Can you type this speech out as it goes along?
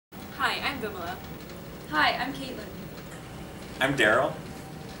Vimala. Hi, I'm Caitlin. I'm Daryl.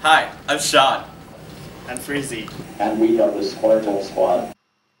 Hi, I'm Sean. I'm Phrazy. And we are the Squirtle Squad.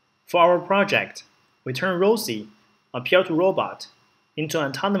 For our project, we turn Rosie, a PR2 robot, into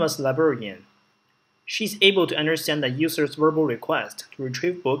an autonomous librarian. She's able to understand the user's verbal request to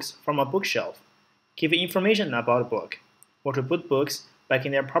retrieve books from a bookshelf, give information about a book, or to put books back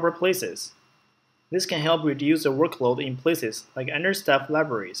in their proper places. This can help reduce the workload in places like understaffed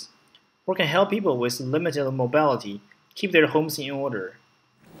libraries, or can help people with limited mobility keep their homes in order.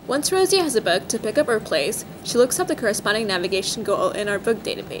 Once Rosie has a book to pick up or place, she looks up the corresponding navigation goal in our book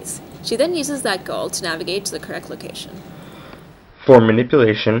database. She then uses that goal to navigate to the correct location. For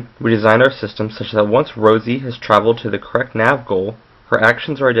manipulation, we designed our system such that once Rosie has traveled to the correct nav goal, her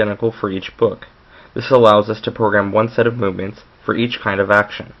actions are identical for each book. This allows us to program one set of movements for each kind of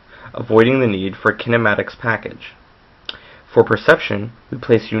action, avoiding the need for a kinematics package. For perception, we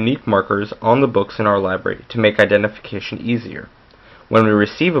place unique markers on the books in our library to make identification easier. When we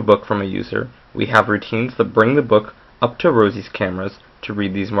receive a book from a user, we have routines that bring the book up to Rosie's cameras to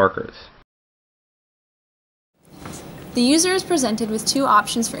read these markers. The user is presented with two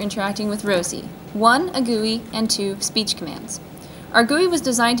options for interacting with Rosie. 1, a GUI, and 2, speech commands. Our GUI was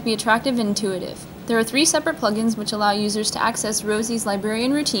designed to be attractive and intuitive. There are 3 separate plugins which allow users to access Rosie's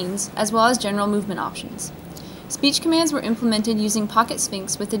librarian routines, as well as general movement options. Speech commands were implemented using Pocket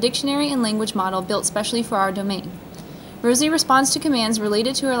Sphinx with a dictionary and language model built specially for our domain. Rosie responds to commands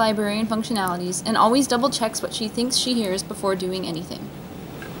related to her librarian functionalities and always double-checks what she thinks she hears before doing anything.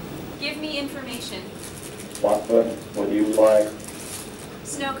 Give me information. What book would you like?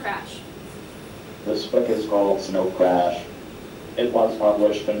 Snow Crash. This book is called Snow Crash. It was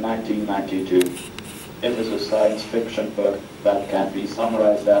published in 1992. It is a science fiction book that can be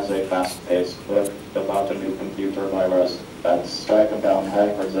summarized as a fast-paced book about a new computer virus that's striking down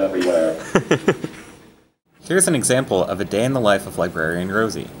hackers everywhere. Here's an example of a day in the life of librarian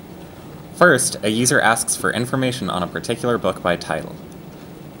Rosie. First, a user asks for information on a particular book by title.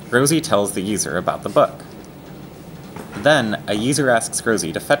 Rosie tells the user about the book. Then, a user asks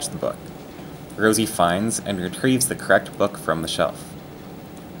Rosie to fetch the book. Rosie finds and retrieves the correct book from the shelf.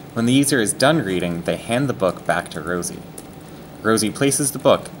 When the user is done reading, they hand the book back to Rosie. Rosie places the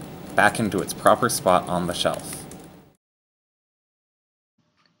book back into its proper spot on the shelf.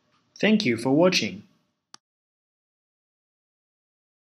 Thank you for watching.